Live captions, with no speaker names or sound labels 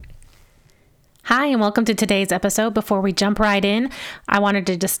Hi, and welcome to today's episode. Before we jump right in, I wanted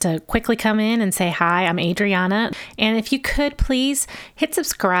to just quickly come in and say hi, I'm Adriana. And if you could please hit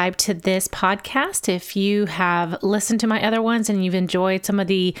subscribe to this podcast if you have listened to my other ones and you've enjoyed some of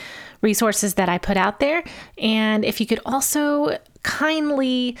the resources that I put out there. And if you could also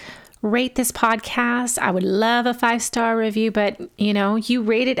kindly rate this podcast. I would love a 5-star review, but you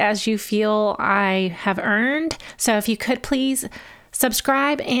rate it as you feel I have earned. So if you could please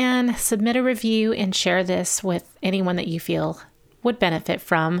subscribe and submit a review and share this with anyone that you feel would benefit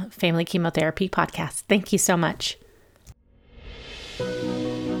from Family Chemotherapy Podcast. Thank you so much.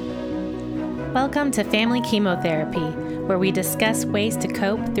 Welcome to Family Chemotherapy, where we discuss ways to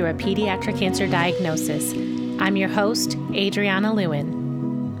cope through a pediatric cancer diagnosis. I'm your host, Adriana Lewin.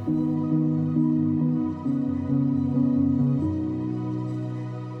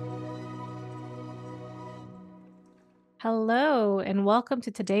 Hello, and welcome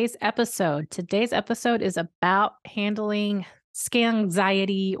to today's episode. Today's episode is about handling scan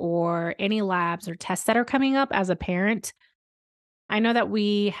anxiety or any labs or tests that are coming up as a parent. I know that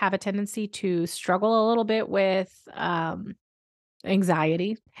we have a tendency to struggle a little bit with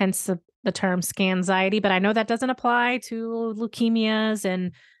anxiety, hence the term scan anxiety, but I know that doesn't apply to leukemias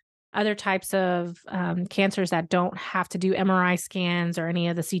and other types of cancers that don't have to do MRI scans or any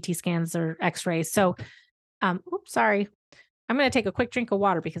of the CT scans or x-rays. So, sorry. I'm going to take a quick drink of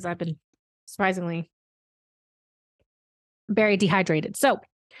water because I've been surprisingly very dehydrated. So,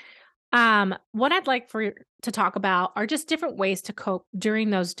 what I'd like to talk about are just different ways to cope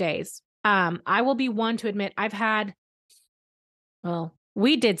during those days. I will be one to admit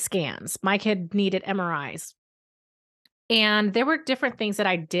we did scans. My kid needed MRIs. And there were different things that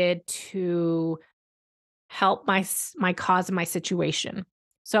I did to help my cause and my situation.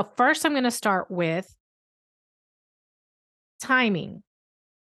 So first I'm going to start with timing.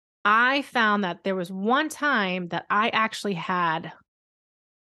 I found that there was one time that I actually had,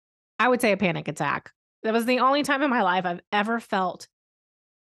 I would say, a panic attack. That was the only time in my life I've ever felt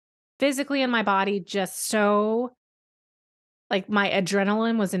physically in my body just so like my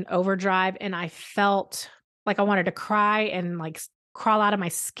adrenaline was in overdrive and I felt like I wanted to cry and like crawl out of my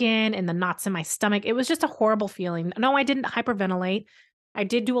skin and the knots in my stomach. It was just a horrible feeling. No, I didn't hyperventilate. I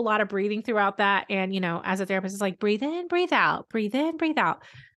did do a lot of breathing throughout that. And, as a therapist, it's like breathe in, breathe out, breathe in, breathe out.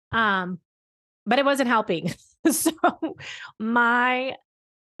 But it wasn't helping. So my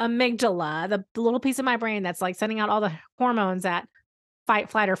amygdala, the little piece of my brain that's like sending out all the hormones that fight,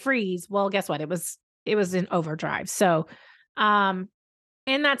 flight, or freeze. Well, guess what? It was in overdrive. So, in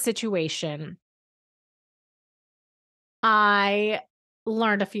that situation, I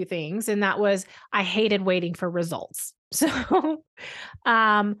learned a few things, and that was I hated waiting for results. So,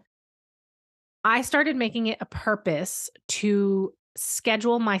 I started making it a purpose to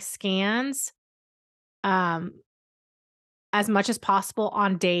schedule my scans, um, as much as possible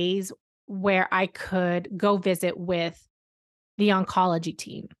on days where I could go visit with the oncology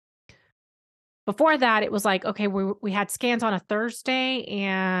team. Before that, it was like, okay, we had scans on a Thursday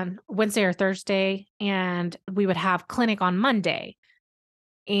and Wednesday or Thursday, and we would have clinic on Monday.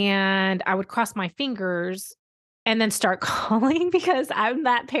 And I would cross my fingers and then start calling because I'm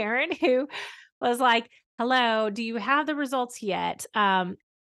that parent who was like, hello, do you have the results yet? I'm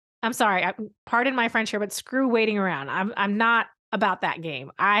sorry, pardon my French here, but screw waiting around. I'm not about that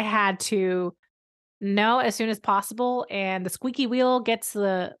game. I had to know as soon as possible, and the squeaky wheel gets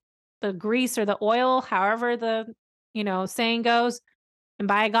the grease or the oil, however the saying goes. And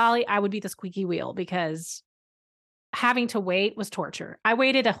by golly, I would be the squeaky wheel because having to wait was torture. I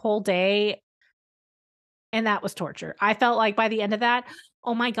waited a whole day, and that was torture. I felt like by the end of that,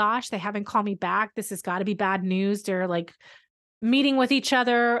 oh my gosh, they haven't called me back. This has got to be bad news. They're like meeting with each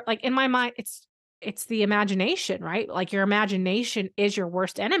other. Like in my mind, it's the imagination, right? Like your imagination is your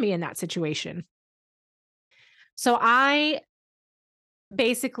worst enemy in that situation. So I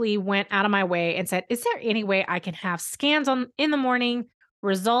basically went out of my way and said, is there any way I can have scans in the morning,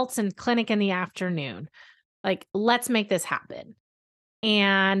 results in clinic in the afternoon? Like, let's make this happen.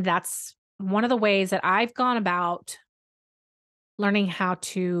 And that's one of the ways that I've gone about learning how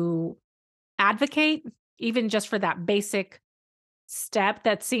to advocate, even just for that basic step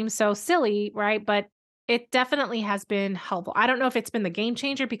that seems so silly, right? But it definitely has been helpful. I don't know if it's been the game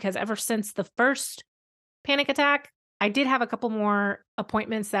changer because ever since the first panic attack, I did have a couple more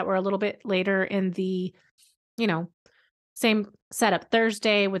appointments that were a little bit later in the, you know, same setup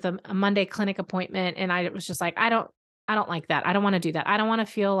Thursday with a Monday clinic appointment. And I was just like, I don't like that. I don't want to do that. I don't want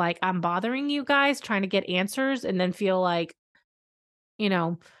to feel like I'm bothering you guys trying to get answers and then feel like, you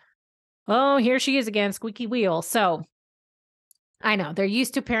know, oh, here she is again, squeaky wheel. So I know they're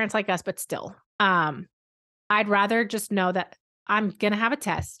used to parents like us, but still, Um, I'd rather just know that I'm gonna have a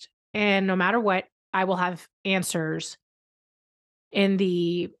test, and no matter what, I will have answers in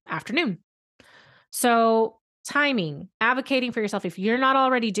the afternoon. So, timing, advocating for yourself. If you're not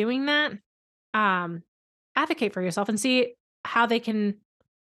already doing that, um, advocate for yourself and see how they can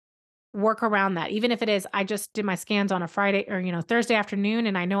work around that. Even if it is, I just did my scans on a Friday or, Thursday afternoon,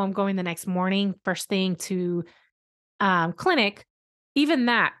 and I know I'm going the next morning, first thing to clinic, even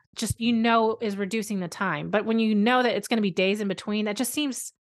that just, is reducing the time. But when you know that it's going to be days in between, that just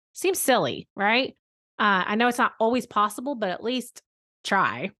seems silly, right? I know it's not always possible, but at least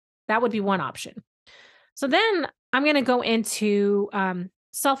try. That would be one option. So then I'm going to go into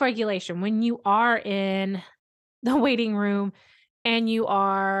self regulation. When you are in the waiting room and you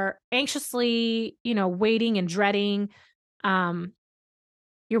are anxiously, waiting and dreading, um,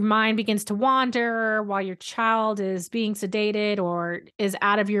 your mind begins to wander while your child is being sedated or is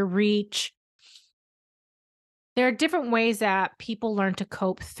out of your reach. There are different ways that people learn to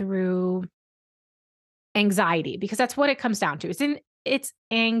cope through anxiety because that's what it comes down to. It's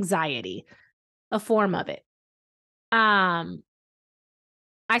anxiety, a form of it. Um,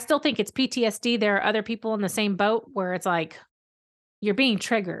 I still think it's PTSD. There are other people in the same boat where it's like you're being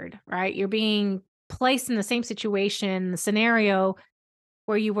triggered, right? You're being placed in the same situation, the scenario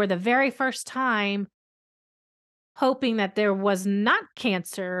where you were the very first time hoping that there was not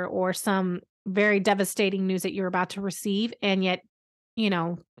cancer or some very devastating news that you're about to receive. And yet,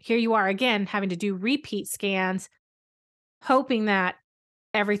 here you are again having to do repeat scans, hoping that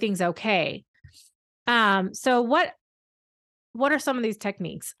everything's okay. So what are some of these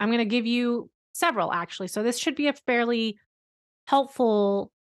techniques? I'm going to give you several actually. So this should be a fairly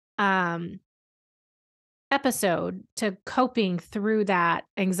helpful um episode to coping through that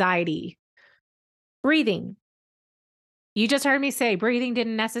anxiety. Breathing. You just heard me say breathing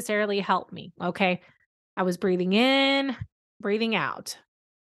didn't necessarily help me, okay? I was breathing in, breathing out.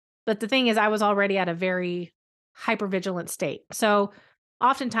 But the thing is, I was already at a very hypervigilant state. So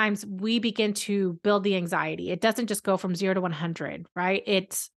oftentimes we begin to build the anxiety. It doesn't just go from 0 to 100, right?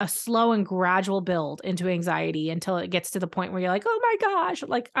 It's a slow and gradual build into anxiety until it gets to the point where you're like, oh my gosh,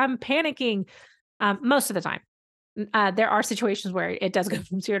 like I'm panicking most of the time. There are situations where it does go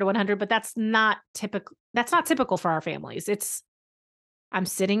from 0 to 100, but that's not typical. That's not typical for our families. I'm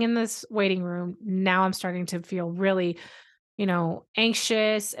sitting in this waiting room. Now I'm starting to feel really,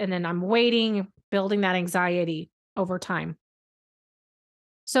 anxious. And then I'm waiting, building that anxiety over time.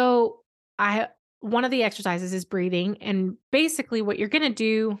 So I, one of the exercises is breathing. And basically what you're going to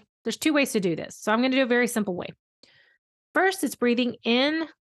do, there's two ways to do this. So I'm going to do a very simple way. First, it's breathing in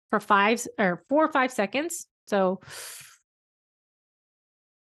for 4 or 5 seconds. So,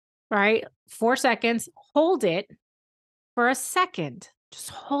 right, 4 seconds, hold it for a second. Just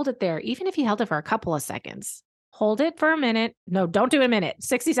hold it there. Even if you held it for a couple of seconds, hold it for a minute. No, don't do a minute.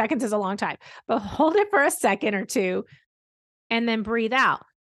 60 seconds is a long time, but hold it for a second or two and then breathe out.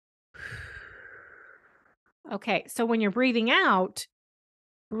 Okay. So when you're breathe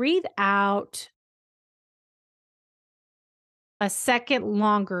out a second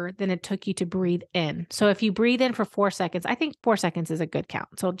longer than it took you to breathe in. So if you breathe in for 4 seconds, I think 4 seconds is a good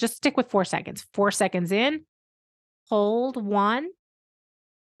count. So just stick with 4 seconds. 4 seconds in, hold 1,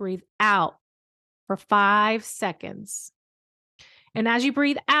 breathe out for 5 seconds. And as you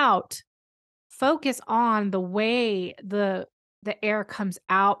breathe out, focus on the way the air comes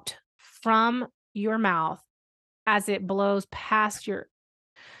out from your mouth as it blows past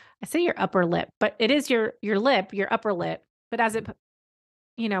I say your upper lip, but it is your lip, your upper lip, but as it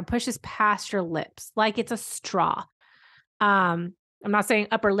pushes past your lips like it's a straw. I'm not saying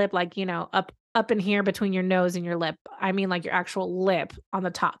upper lip like, up in here between your nose and your lip. I mean like your actual lip on the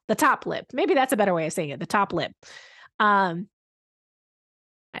top lip. Maybe that's a better way of saying it, the top lip. Um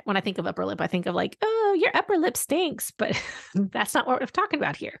when I think of upper lip, I think of like, oh, your upper lip stinks, but that's not what we're talking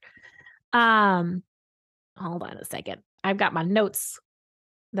about here. Um, Hold on a second. I've got my notes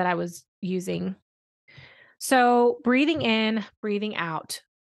that I was using. So breathing in, breathing out.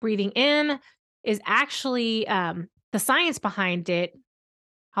 Breathing in is actually the science behind it.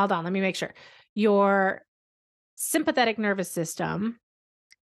 Hold on, let me make sure. Your sympathetic nervous system,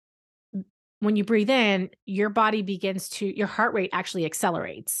 when you breathe in, your heart rate actually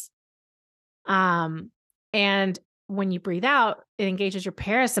accelerates. And when you breathe out, it engages your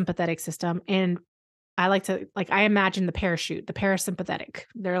parasympathetic system. And I imagine the parachute, the parasympathetic,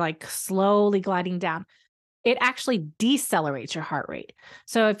 they're like slowly gliding down. It actually decelerates your heart rate.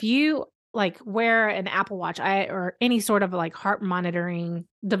 So if you like wear an Apple Watch or any sort of like heart monitoring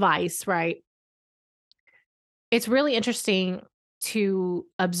device, right? It's really interesting. to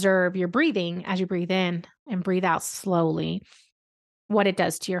observe your breathing as you breathe in and breathe out slowly, what it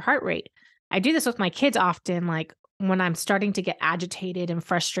does to your heart rate. I do this with my kids often, like when I'm starting to get agitated and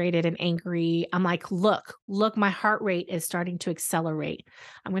frustrated and angry, I'm like, look, my heart rate is starting to accelerate.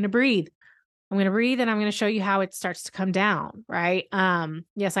 I'm going to breathe. I'm going to breathe and I'm going to show you how it starts to come down, right?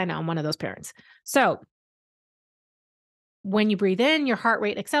 Yes, I know I'm one of those parents. So when you breathe in, your heart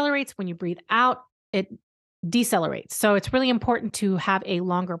rate accelerates. When you breathe out, it decelerates. So it's really important to have a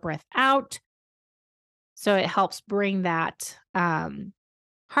longer breath out. So it helps bring that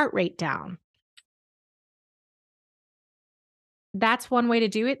heart rate down. That's one way to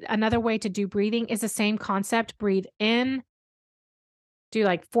do it. Another way to do breathing is the same concept. Breathe in, do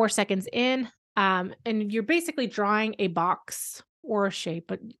like 4 seconds in, and you're basically drawing a box or a shape,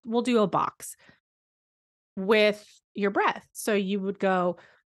 but we'll do a box with your breath. So you would go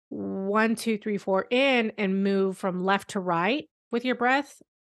 1, 2, 3, 4 in and move from left to right with your breath.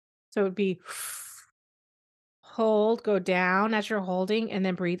 So it would be hold, go down as you're holding, and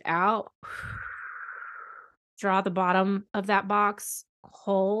then breathe out. Draw the bottom of that box,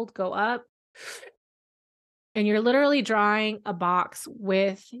 hold, go up. And you're literally drawing a box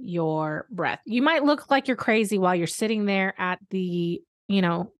with your breath. You might look like you're crazy while you're sitting there at the, in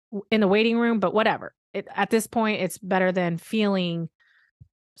the waiting room, but whatever. At this point, it's better than feeling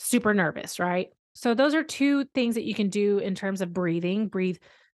super nervous, right? So those are two things that you can do in terms of breathing. Breathe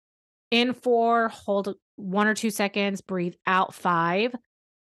in 4, hold 1 or 2 seconds, breathe out 5,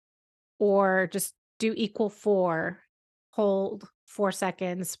 or just do equal 4, hold 4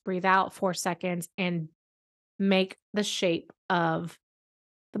 seconds, breathe out 4 seconds, and make the shape of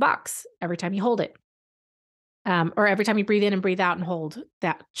the box every time you hold it. Or every time you breathe in and breathe out and hold,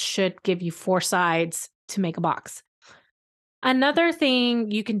 that should give you 4 sides to make a box. Another thing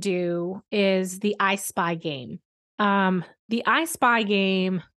you can do is the I Spy game. The I Spy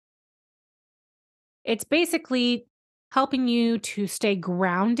game, it's basically helping you to stay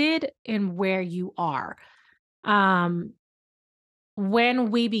grounded in where you are. Um, when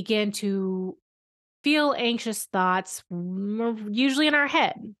we begin to feel anxious thoughts, usually in our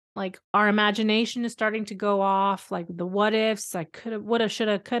head, like our imagination is starting to go off, like the what ifs, I could have, would have, should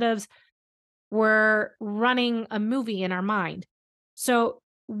have, could have. We're running a movie in our mind. So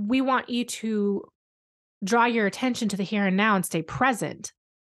we want you to draw your attention to the here and now and stay present.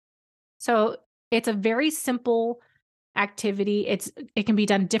 So it's a very simple activity. It can be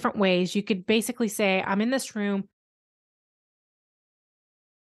done different ways. You could basically say, I'm in this room,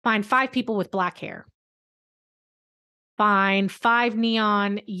 find 5 people with black hair. Find 5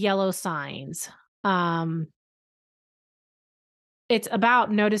 neon yellow signs. Um, it's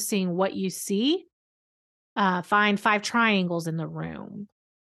about noticing what you see. Find 5 triangles in the room.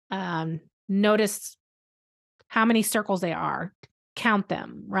 Notice how many circles they are. Count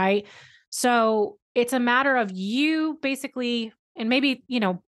them, right? So it's a matter of you basically, and maybe,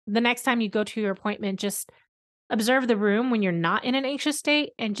 the next time you go to your appointment, just observe the room when you're not in an anxious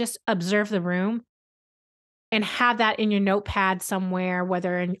state and just observe the room and have that in your notepad somewhere,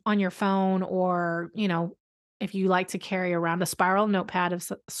 whether on your phone or, if you like to carry around a spiral notepad of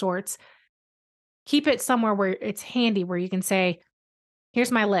sorts, keep it somewhere where it's handy, where you can say,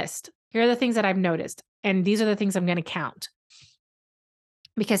 here's my list. Here are the things that I've noticed. And these are the things I'm going to count,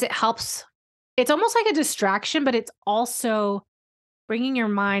 because it helps. It's almost like a distraction, but it's also bringing your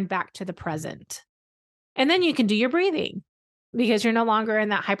mind back to the present. And then you can do your breathing because you're no longer in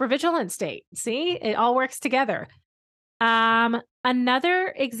that hypervigilant state. See, it all works together.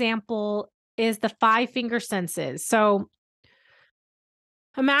 Another example is the 5 finger senses. So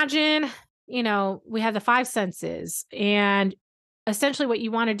imagine, we have the 5 senses, and essentially what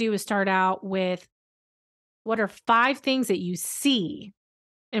you want to do is start out with, what are 5 things that you see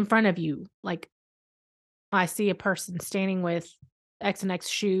in front of you? Like, I see a person standing with X and X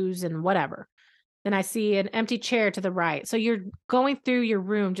shoes and whatever. Then I see an empty chair to the right. So you're going through your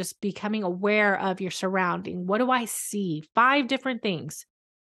room, just becoming aware of your surrounding. What do I see? 5 different things.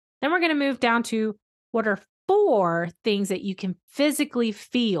 Then we're going to move down to, what are 4 things that you can physically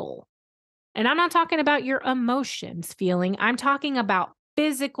feel? And I'm not talking about your emotions feeling. I'm talking about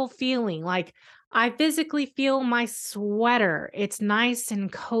physical feeling. Like, I physically feel my sweater. It's nice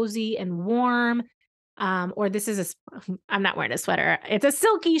and cozy and warm. Or this is I'm not wearing a sweater. It's a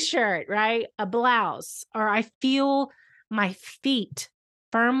silky shirt, right? A blouse. Or I feel my feet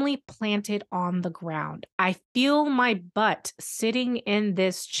firmly planted on the ground. I feel my butt sitting in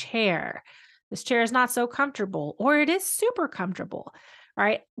this chair. This chair is not so comfortable, or it is super comfortable,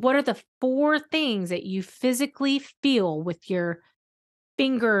 right? What are the 4 things that you physically feel with your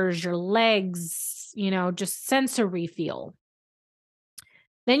fingers, your legs, just sensory feel?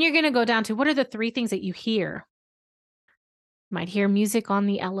 Then you're going to go down to what are the three things that you hear? You might hear music on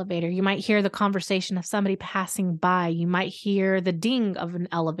the elevator. You might hear the conversation of somebody passing by. You might hear the ding of an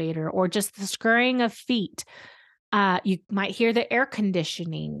elevator or just the scurrying of feet. You might hear the air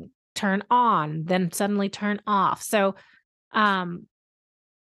conditioning turn on, then suddenly turn off. So, um,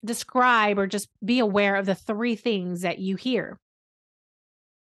 describe or just be aware of the three things that you hear.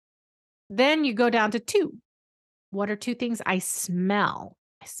 Then you go down to two. What are two things I smell?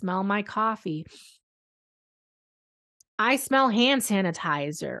 I smell my coffee. I smell hand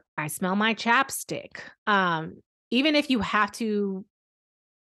sanitizer. I smell my chapstick. Even if you have to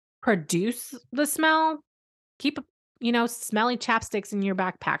produce the smell, keep, smelly chapsticks in your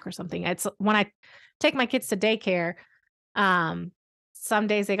backpack or something. It's when I take my kids to daycare, um, some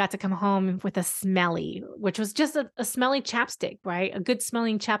days they got to come home with a smelly, which was just a smelly chapstick, right? A good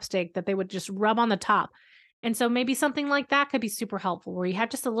smelling chapstick that they would just rub on the top. And so maybe something like that could be super helpful where you have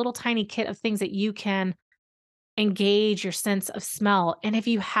just a little tiny kit of things that you can engage your sense of smell. And if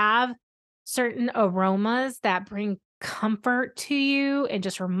you have certain aromas that bring comfort to you and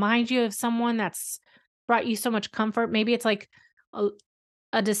just remind you of someone that's brought you so much comfort, maybe it's like a,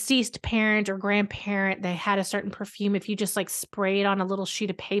 a deceased parent or grandparent, they had a certain perfume. If you just like spray it on a little sheet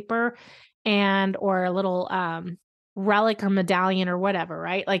of paper and or a little relic or medallion or whatever,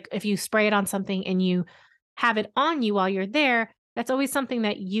 right? Like if you spray it on something and you have it on you while you're there, that's always something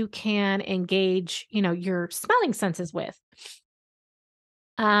that you can engage, your smelling senses with.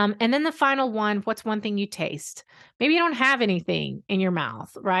 And then the final one, what's one thing you taste? Maybe you don't have anything in your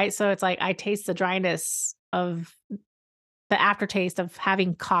mouth, right? So it's like I taste the dryness of the aftertaste of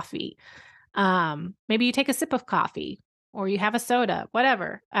having coffee. Maybe you take a sip of coffee or you have a soda,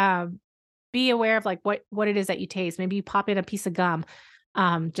 whatever. Be aware of like what it is that you taste. Maybe you pop in a piece of gum,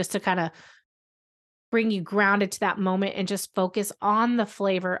 just to kind of bring you grounded to that moment and just focus on the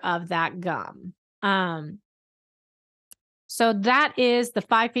flavor of that gum. So that is the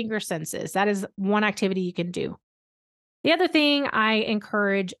five finger senses. That is one activity you can do. The other thing I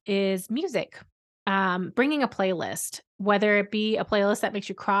encourage is music. Bringing a playlist, whether it be a playlist that makes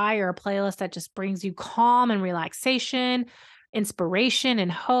you cry or a playlist that just brings you calm and relaxation, inspiration and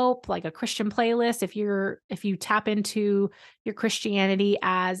hope, like a Christian playlist. If you tap into your Christianity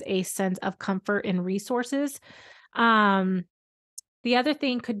as a sense of comfort and resources. Um, the other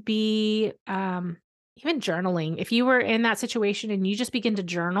thing could be even journaling. If you were in that situation and you just begin to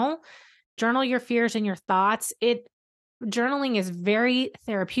journal your fears and your thoughts, journaling is very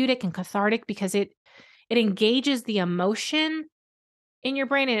therapeutic and cathartic because it engages the emotion in your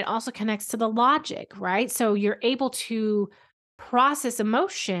brain and it also connects to the logic, right? So you're able to process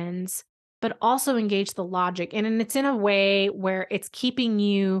emotions but also engage the logic and it's in a way where it's keeping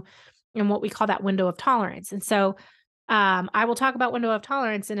you in what we call that window of tolerance. And so I will talk about window of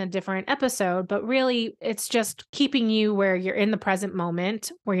tolerance in a different episode, but really it's just keeping you where you're in the present moment,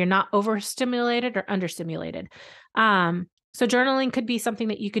 where you're not overstimulated or understimulated. So journaling could be something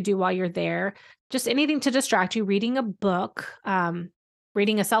that you could do while you're there. Just anything to distract you, reading a book,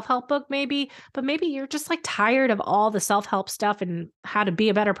 reading a self-help book maybe, but maybe you're just like tired of all the self-help stuff and how to be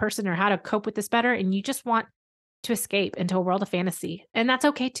a better person or how to cope with this better. And you just want to escape into a world of fantasy. And that's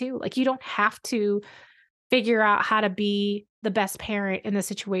okay too. Like you don't have to figure out how to be the best parent in the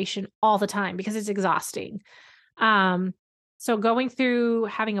situation all the time because it's exhausting. Um, so going through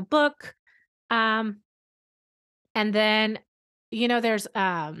having a book, and then, there's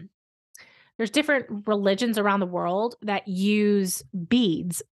different religions around the world that use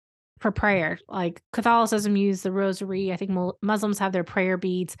beads for prayer. Like Catholicism use the rosary. I think Muslims have their prayer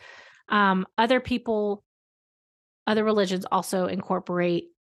beads. Other religions also incorporate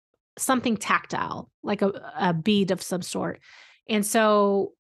something tactile, like a bead of some sort. And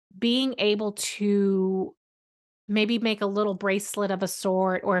so being able to maybe make a little bracelet of a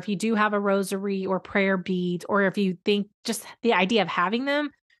sort, or if you do have a rosary or prayer beads, or if you think just the idea of having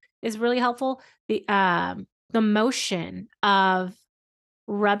them is really helpful. The motion of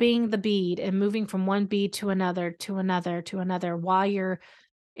rubbing the bead and moving from one bead to another, to another, to another while you're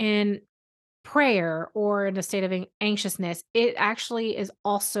in prayer or in a state of anxiousness, it actually is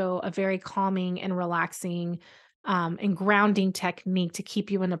also a very calming and relaxing and grounding technique to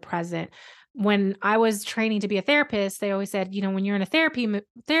keep you in the present. When I was training to be a therapist, they always said, when you're in a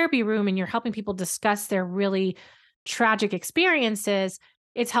therapy room and you're helping people discuss their really tragic experiences,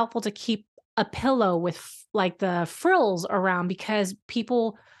 it's helpful to keep a pillow with like the frills around because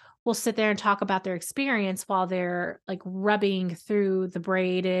people will sit there and talk about their experience while they're like rubbing through the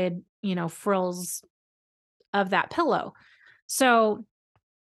braided, frills of that pillow. So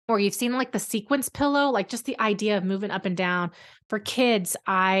or you've seen like the sequence pillow, like just the idea of moving up and down. For kids,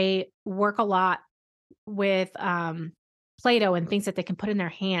 I work a lot with Play-Doh and things that they can put in their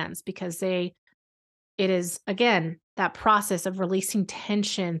hands because it is again that process of releasing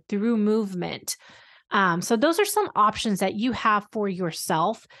tension through movement. So those are some options that you have for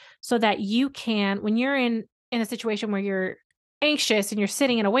yourself so that you can, when you're in a situation where you're anxious and you're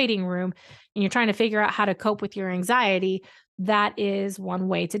sitting in a waiting room and you're trying to figure out how to cope with your anxiety, that is one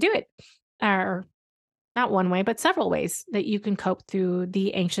way to do it. Or not one way, but several ways that you can cope through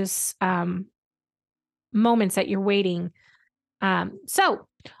the anxious moments that you're waiting. So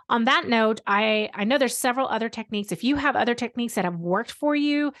on that note, I know there's several other techniques. If you have other techniques that have worked for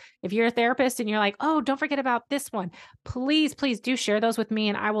you, if you're a therapist and you're like, oh, don't forget about this one, please do share those with me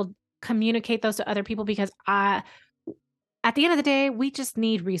and I will communicate those to other people because at the end of the day, we just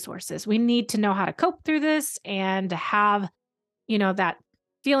need resources. We need to know how to cope through this and to have, that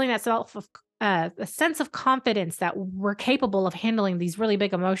feeling, that a sense of confidence that we're capable of handling these really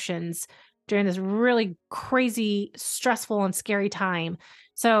big emotions during this really crazy, stressful, and scary time.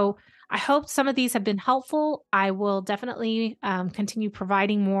 So I hope some of these have been helpful. I will definitely continue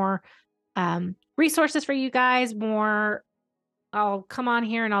providing more resources for you guys. I'll come on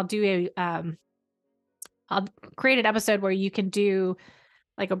here and I'll create an episode where you can do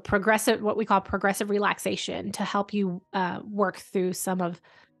like what we call progressive relaxation to help you work through some of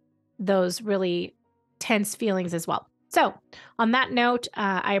those really tense feelings as well. So, on that note,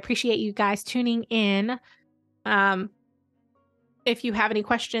 I appreciate you guys tuning in. If you have any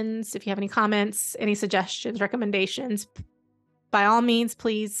questions, if you have any comments, any suggestions, recommendations, by all means,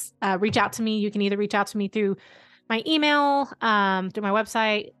 please reach out to me. You can either reach out to me through my email, through my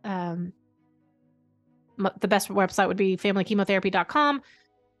website. The best website would be familychemotherapy.com.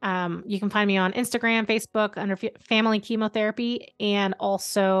 You can find me on Instagram, Facebook under Family Chemotherapy, and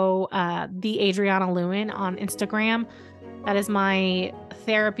also the Adriana Lewin on Instagram. That is my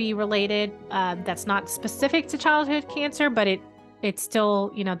therapy related. That's not specific to childhood cancer, but it's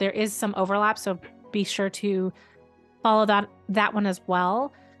still, there is some overlap. So be sure to follow that one as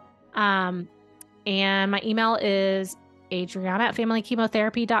well. And my email is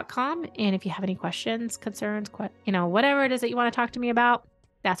adriana@familychemotherapy.com. And if you have any questions, concerns, whatever it is that you want to talk to me about,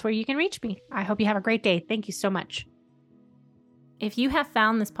 that's where you can reach me. I hope you have a great day. Thank you so much. If you have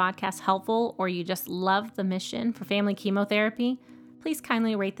found this podcast helpful or you just love the mission for family chemotherapy, please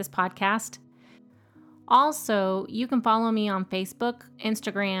kindly rate this podcast. Also, you can follow me on Facebook,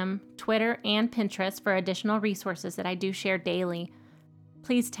 Instagram, Twitter, and Pinterest for additional resources that I do share daily.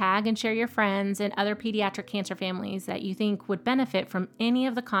 Please tag and share your friends and other pediatric cancer families that you think would benefit from any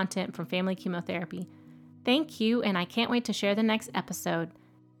of the content from family chemotherapy. Thank you, and I can't wait to share the next episode.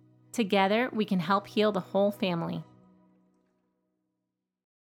 Together, we can help heal the whole family.